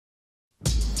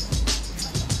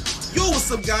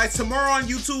what's up, guys? Tomorrow on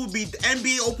YouTube will be the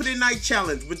NBA Opening Night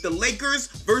Challenge with the Lakers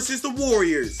versus the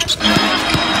Warriors.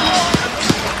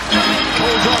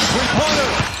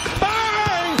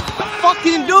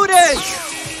 Fucking do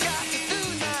this!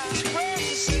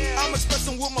 I'm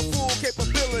expressing with my full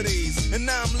capabilities, and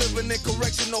now I'm living in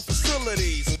correctional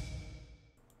facilities.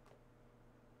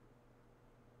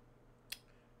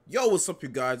 Yo, what's up, you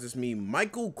guys? It's me,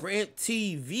 Micheal Grant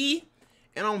TV,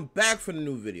 and I'm back for the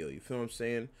new video. You feel what I'm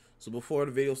saying? So before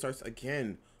the video starts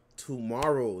again,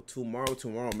 tomorrow,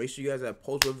 make sure you guys have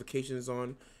post notifications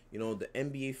on. You know, the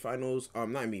NBA Finals, not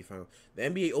NBA Finals, the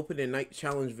NBA Opening Night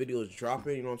Challenge video is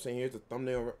dropping. You know what I'm saying? Here's the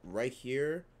thumbnail right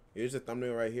here. Here's the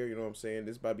thumbnail right here. You know what I'm saying?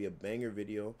 This is about to be a banger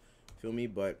video. Feel me?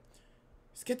 But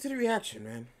let's get to the reaction,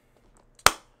 man.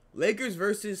 Lakers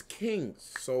versus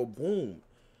Kings. So, boom.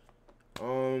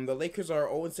 The Lakers are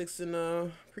 0-6 in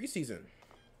preseason.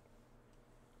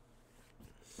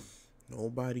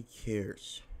 Nobody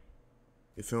cares.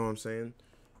 You feel what I'm saying?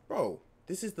 Bro,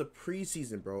 this is the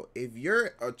preseason, bro. If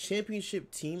you're a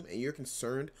championship team and you're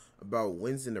concerned about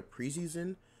wins in the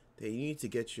preseason, then you need to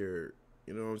get your,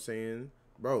 you know what I'm saying?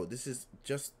 Bro, this is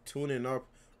just tuning up,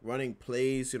 running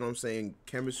plays, you know what I'm saying?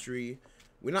 Chemistry.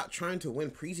 We're not trying to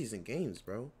win preseason games,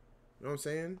 bro. You know what I'm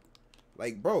saying?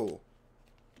 Like, bro,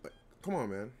 come on,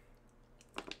 man.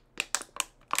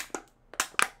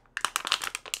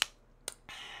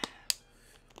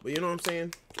 But you know what I'm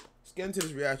saying? Let's get into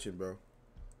this reaction, bro. You know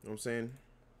what I'm saying?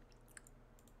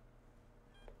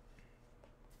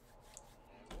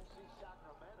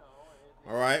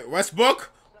 Alright,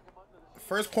 Westbrook.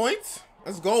 First point.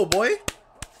 Let's go, boy.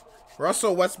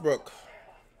 Russell Westbrook.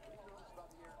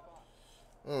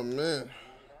 Oh, man.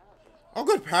 Oh,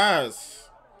 good pass.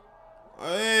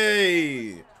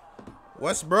 Hey.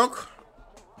 Westbrook.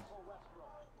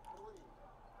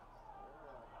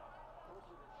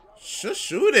 Just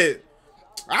shoot it.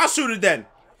 I'll shoot it then.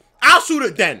 I'll shoot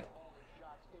it then.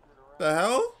 The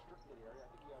hell?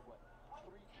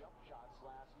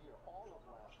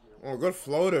 Oh, good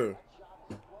floater.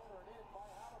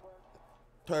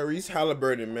 Tyrese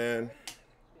Halliburton, man.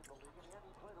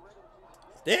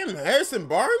 Damn, Harrison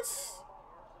Barnes?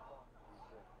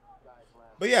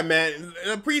 But yeah, man,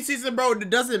 the preseason, bro, it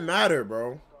doesn't matter,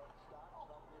 bro.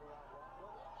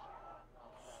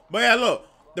 But yeah, look,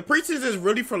 the preseason is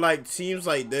really for, like, teams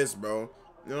like this, bro.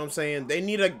 You know what I'm saying? They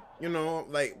need a, you know,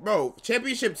 like, bro,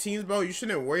 championship teams, bro, you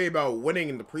shouldn't worry about winning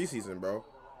in the preseason, bro.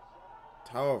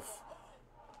 Tough.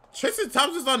 Tristan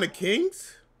Thompson's on the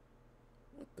Kings?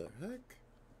 What the heck?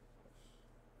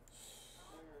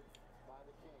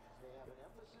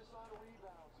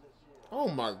 Oh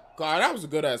my God, that was a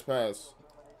good ass pass.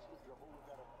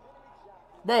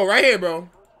 Bro, right here, bro.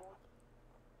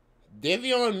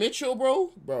 Davion Mitchell,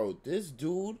 bro. Bro, this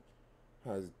dude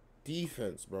has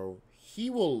defense, bro. He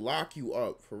will lock you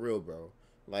up, for real, bro.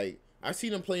 Like, I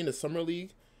seen him play in the Summer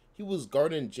League. He was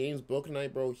guarding James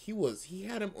Bouknight, bro. He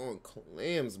had him on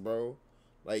clams, bro.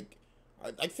 Like,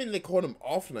 I think they called him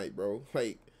off night, bro.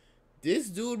 Like, this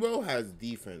dude, bro, has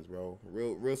defense, bro.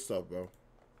 Real stuff, bro.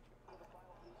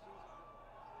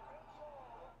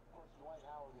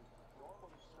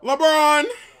 LeBron.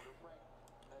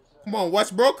 Come on,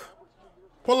 Westbrook.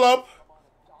 Pull up.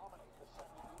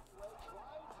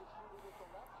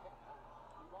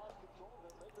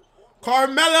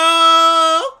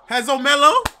 Carmelo.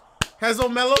 Melo.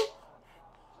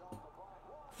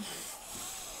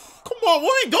 Come on,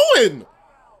 what are we doing?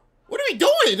 What are we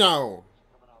doing now?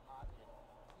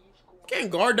 Can't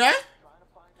guard that.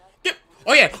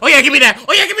 Oh yeah, give me that.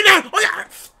 Oh yeah.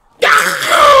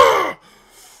 Ah!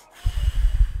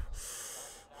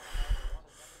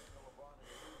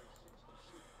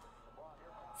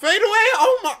 Fade away.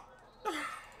 Oh my.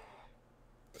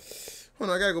 Hold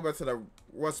on, I gotta go back to that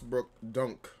Westbrook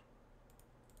dunk.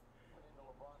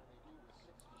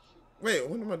 Wait,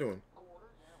 what am I doing?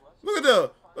 Look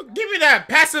at give me that.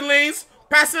 Passing lanes.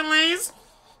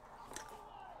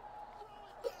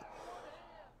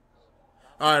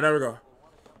 Alright, there we go.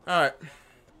 Alright.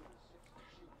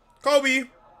 Kobe.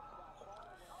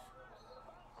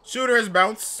 Shooter has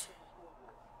bounced.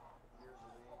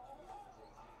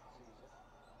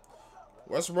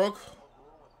 Westbrook.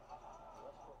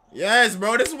 Yes,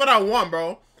 bro. This is what I want,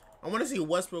 bro. I want to see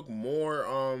Westbrook more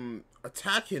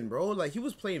attacking, bro. Like, he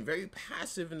was playing very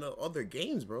passive in the other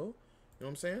games, bro. You know what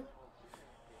I'm saying?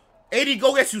 80,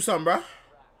 go get you something, bro.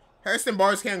 Harrison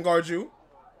Barnes can't guard you.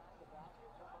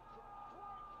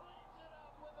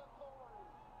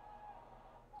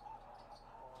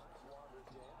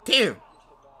 Damn.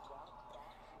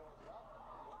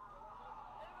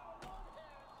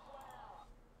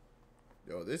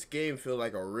 Yo, this game feel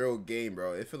like a real game,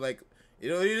 bro. It feel like You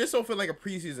know, you just don't feel like a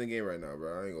preseason game right now,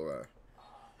 bro. I ain't gonna lie.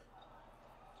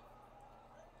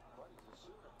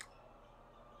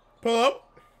 Pull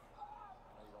up.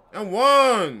 And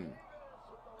 1.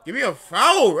 Give me a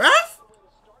foul, ref.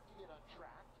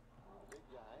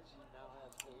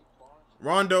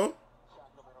 Rondo.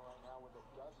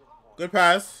 Good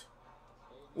pass.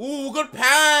 Ooh, good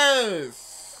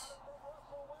pass.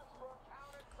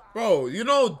 Bro, you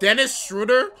know Dennis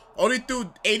Schroeder only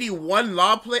threw 81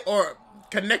 lob play or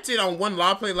connected on 1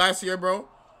 lob play last year, bro.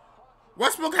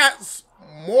 Westbrook has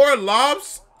more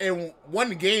lobs in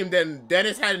 1 game than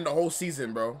Dennis had in the whole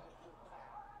season, bro.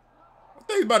 I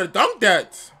think he's about to dunk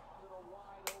that.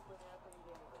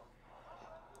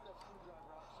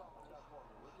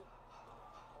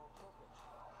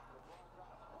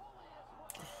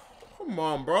 Come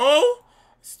on, bro.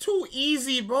 It's too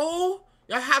easy, bro.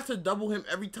 Y'all have to double him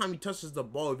every time he touches the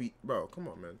ball. Bro, come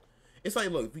on, man. It's like,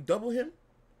 look, if you double him,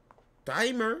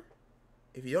 timer.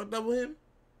 If you don't double him,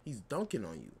 he's dunking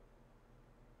on you.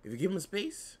 If you give him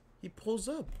space, he pulls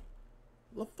up.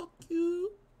 Well, fuck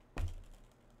you.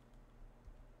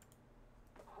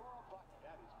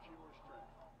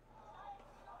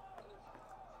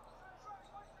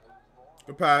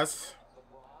 Good pass.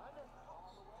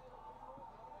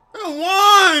 And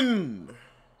 1.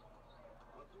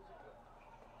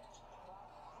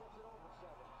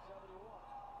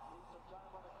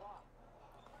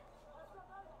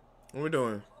 What we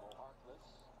doing?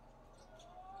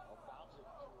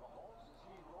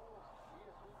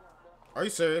 Are you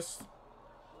serious?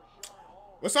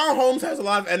 Rashawn Holmes has a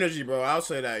lot of energy, bro. I'll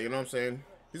say that. You know what I'm saying?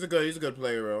 He's a good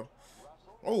player, bro.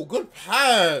 Oh, good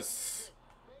pass.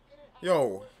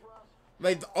 Yo,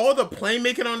 like all the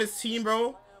playmaking on this team,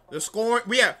 bro. The scoring,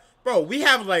 we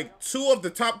have like 2 of the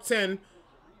top 10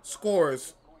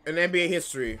 scorers in NBA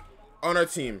history on our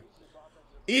team.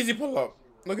 Easy pull up.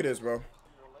 Look at this, bro.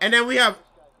 And then we have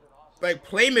like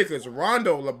playmakers: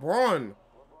 Rondo, LeBron,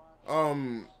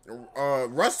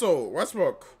 Russell,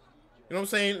 Westbrook. You know what I'm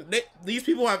saying? These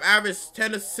people have averaged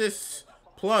 10 assists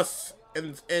plus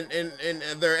in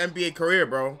their NBA career,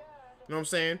 bro. You know what I'm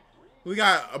saying? We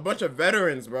got a bunch of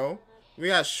veterans, bro. We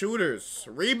got shooters,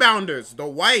 rebounders, the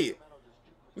white.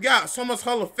 We got so much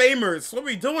Hall of Famers. What are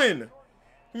we doing?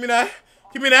 Give me that.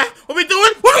 Give me that. What are we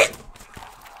doing? What?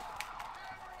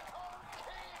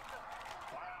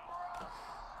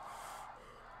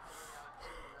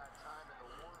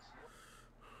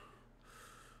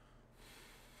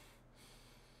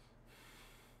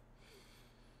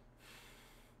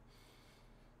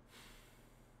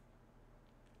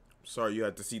 Sorry you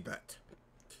had to see that.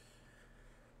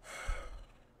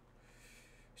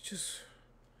 Just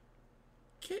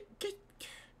get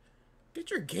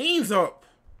your games up.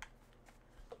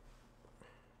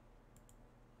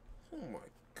 Oh my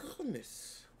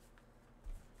goodness.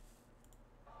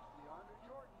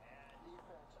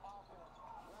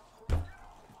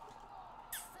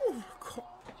 Oh,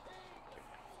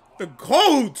 the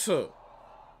GOAT.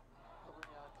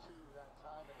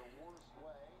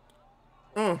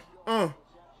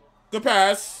 Good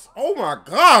pass. Oh my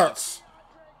gosh.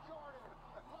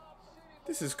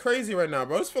 This is crazy right now,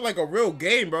 bro. This feel like a real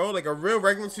game, bro. Like a real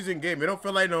regular season game. It don't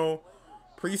feel like no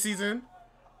preseason.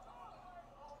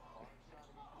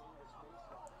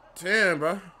 Damn,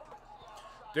 bro.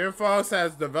 Darren Fox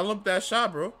has developed that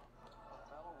shot, bro.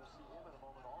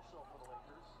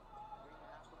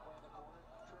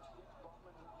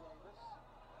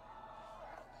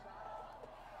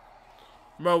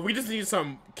 Bro, we just need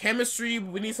some chemistry.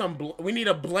 We need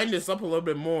to blend this up a little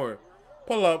bit more.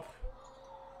 Pull up.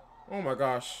 Oh my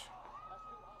gosh.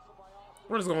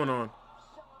 What is going on?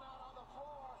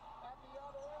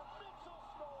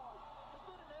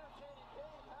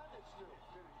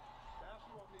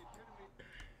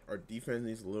 Our defense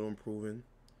needs a little improving.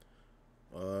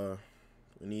 We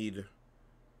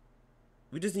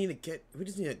just need to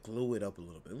glue it up a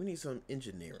little bit. We need some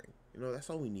engineering. You know, that's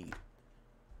all we need. You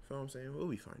feel what I'm saying? We'll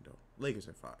be fine though. Lakers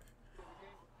in 5.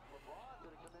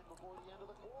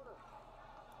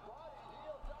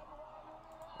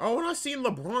 Oh, when I seen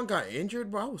LeBron got injured,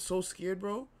 bro, I was so scared,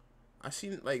 bro. I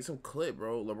seen like some clip,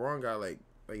 bro. LeBron got like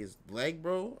his leg,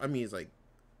 bro. I mean, it's like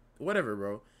whatever,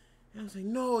 bro. And I was like,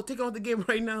 no, take out the game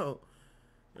right now.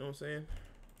 You know what I'm saying?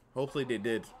 Hopefully they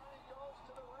did.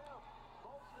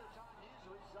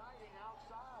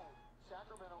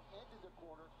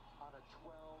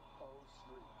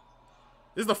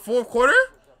 This is the 4th quarter?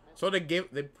 So they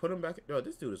put him back. Yo,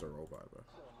 this dude is a robot, bro.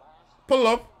 Pull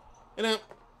up. And then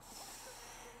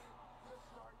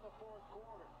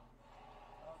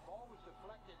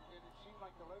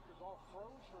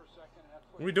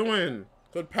what we doing?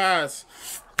 Good pass.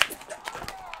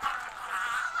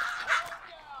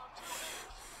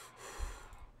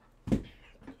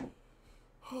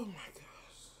 Oh my gosh.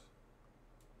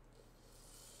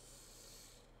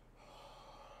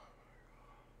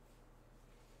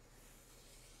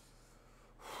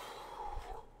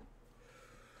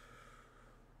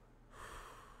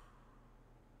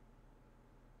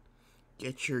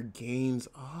 Get your games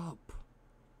up.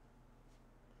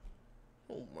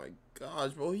 Oh my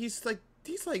gosh, bro. He's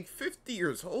like 50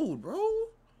 years old, bro.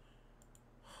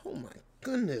 Oh my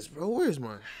goodness, bro. Where's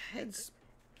my head?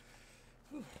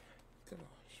 Oh, gosh.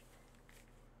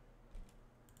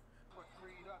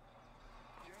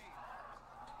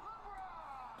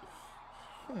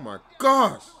 Oh my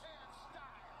gosh.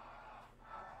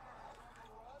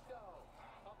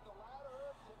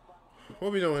 What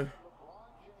are we doing?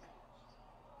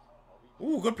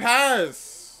 Ooh, good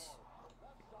pass.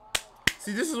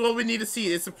 See, this is what we need to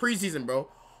see. It's a preseason, bro.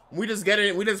 We just get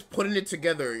it. We just putting it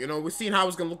together. You know, we're seeing how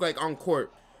it's gonna look like on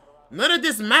court. None of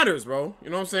this matters, bro. You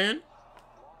know what I'm saying?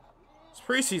 It's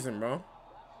preseason, bro.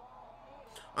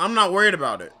 I'm not worried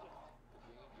about it.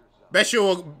 Bet you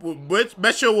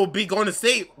will be going to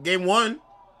state game 1.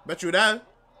 Bet you that.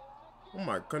 Oh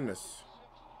my goodness.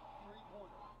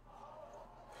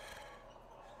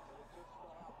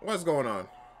 What's going on?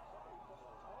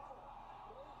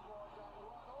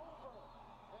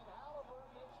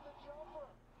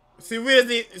 See,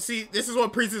 this is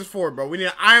what preseason is for, bro. We need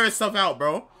to iron stuff out,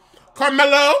 bro.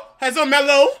 Carmelo has on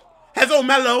mellow.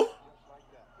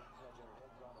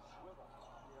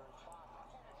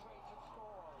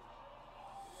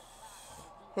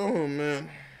 Oh man.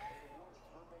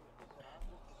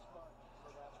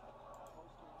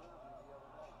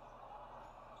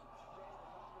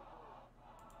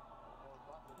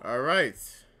 All right,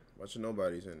 bunch of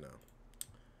nobodies in now.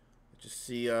 Just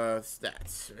see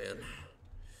stats, man.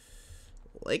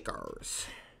 LAKERS.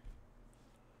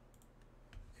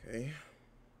 Okay.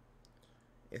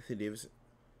 Anthony Davis.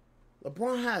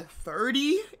 LeBron had 30?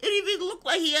 It didn't even look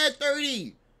like he had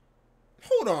 30.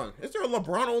 Hold on. Is there a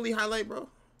LeBron only highlight, bro?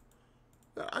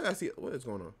 I gotta see what is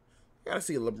going on. I gotta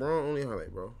see a LeBron only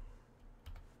highlight, bro.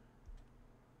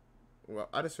 Well,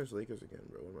 I just searched Lakers again,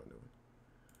 bro. What am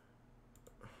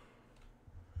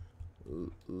I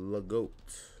doing? LaGoat.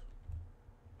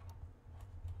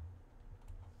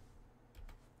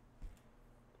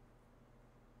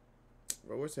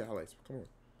 Bro, where's the highlights? Come on.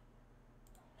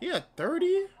 He had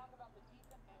 30?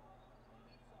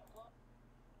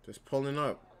 Just pulling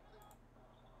up.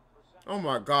 Oh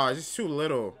my gosh, it's too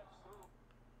little.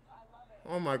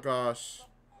 Oh my gosh.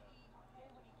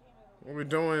 What are we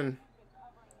doing?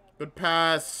 Good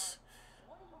pass.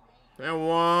 And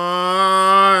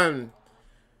 1.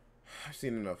 I've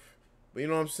seen enough. But you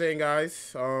know what I'm saying,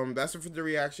 guys? That's it for the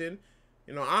reaction.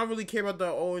 You know, I don't really care about the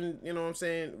Owen, you know what I'm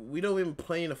saying? We don't even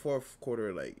play in the 4th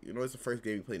quarter, like, you know, it's the first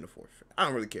game we play in the 4th. I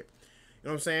don't really care. You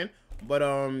know what I'm saying? But,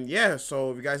 yeah,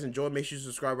 so if you guys enjoyed, make sure you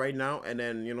subscribe right now. And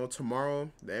then, you know, tomorrow,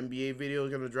 the NBA video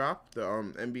is going to drop. The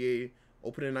NBA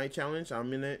Opening Night Challenge.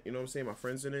 I'm in it, you know what I'm saying? My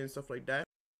friend's in it and stuff like that.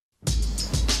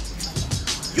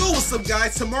 Yo, what's up,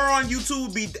 guys? Tomorrow on YouTube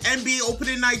will be the NBA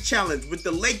Opening Night Challenge with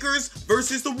the Lakers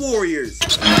versus the Warriors.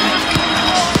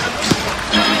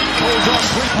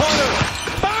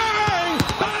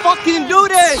 Fucking do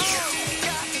this!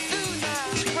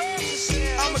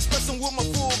 I'm expressing with my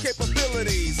full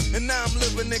capabilities, and now I'm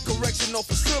living in correctional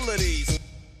facilities.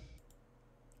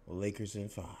 Lakers in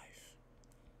 5.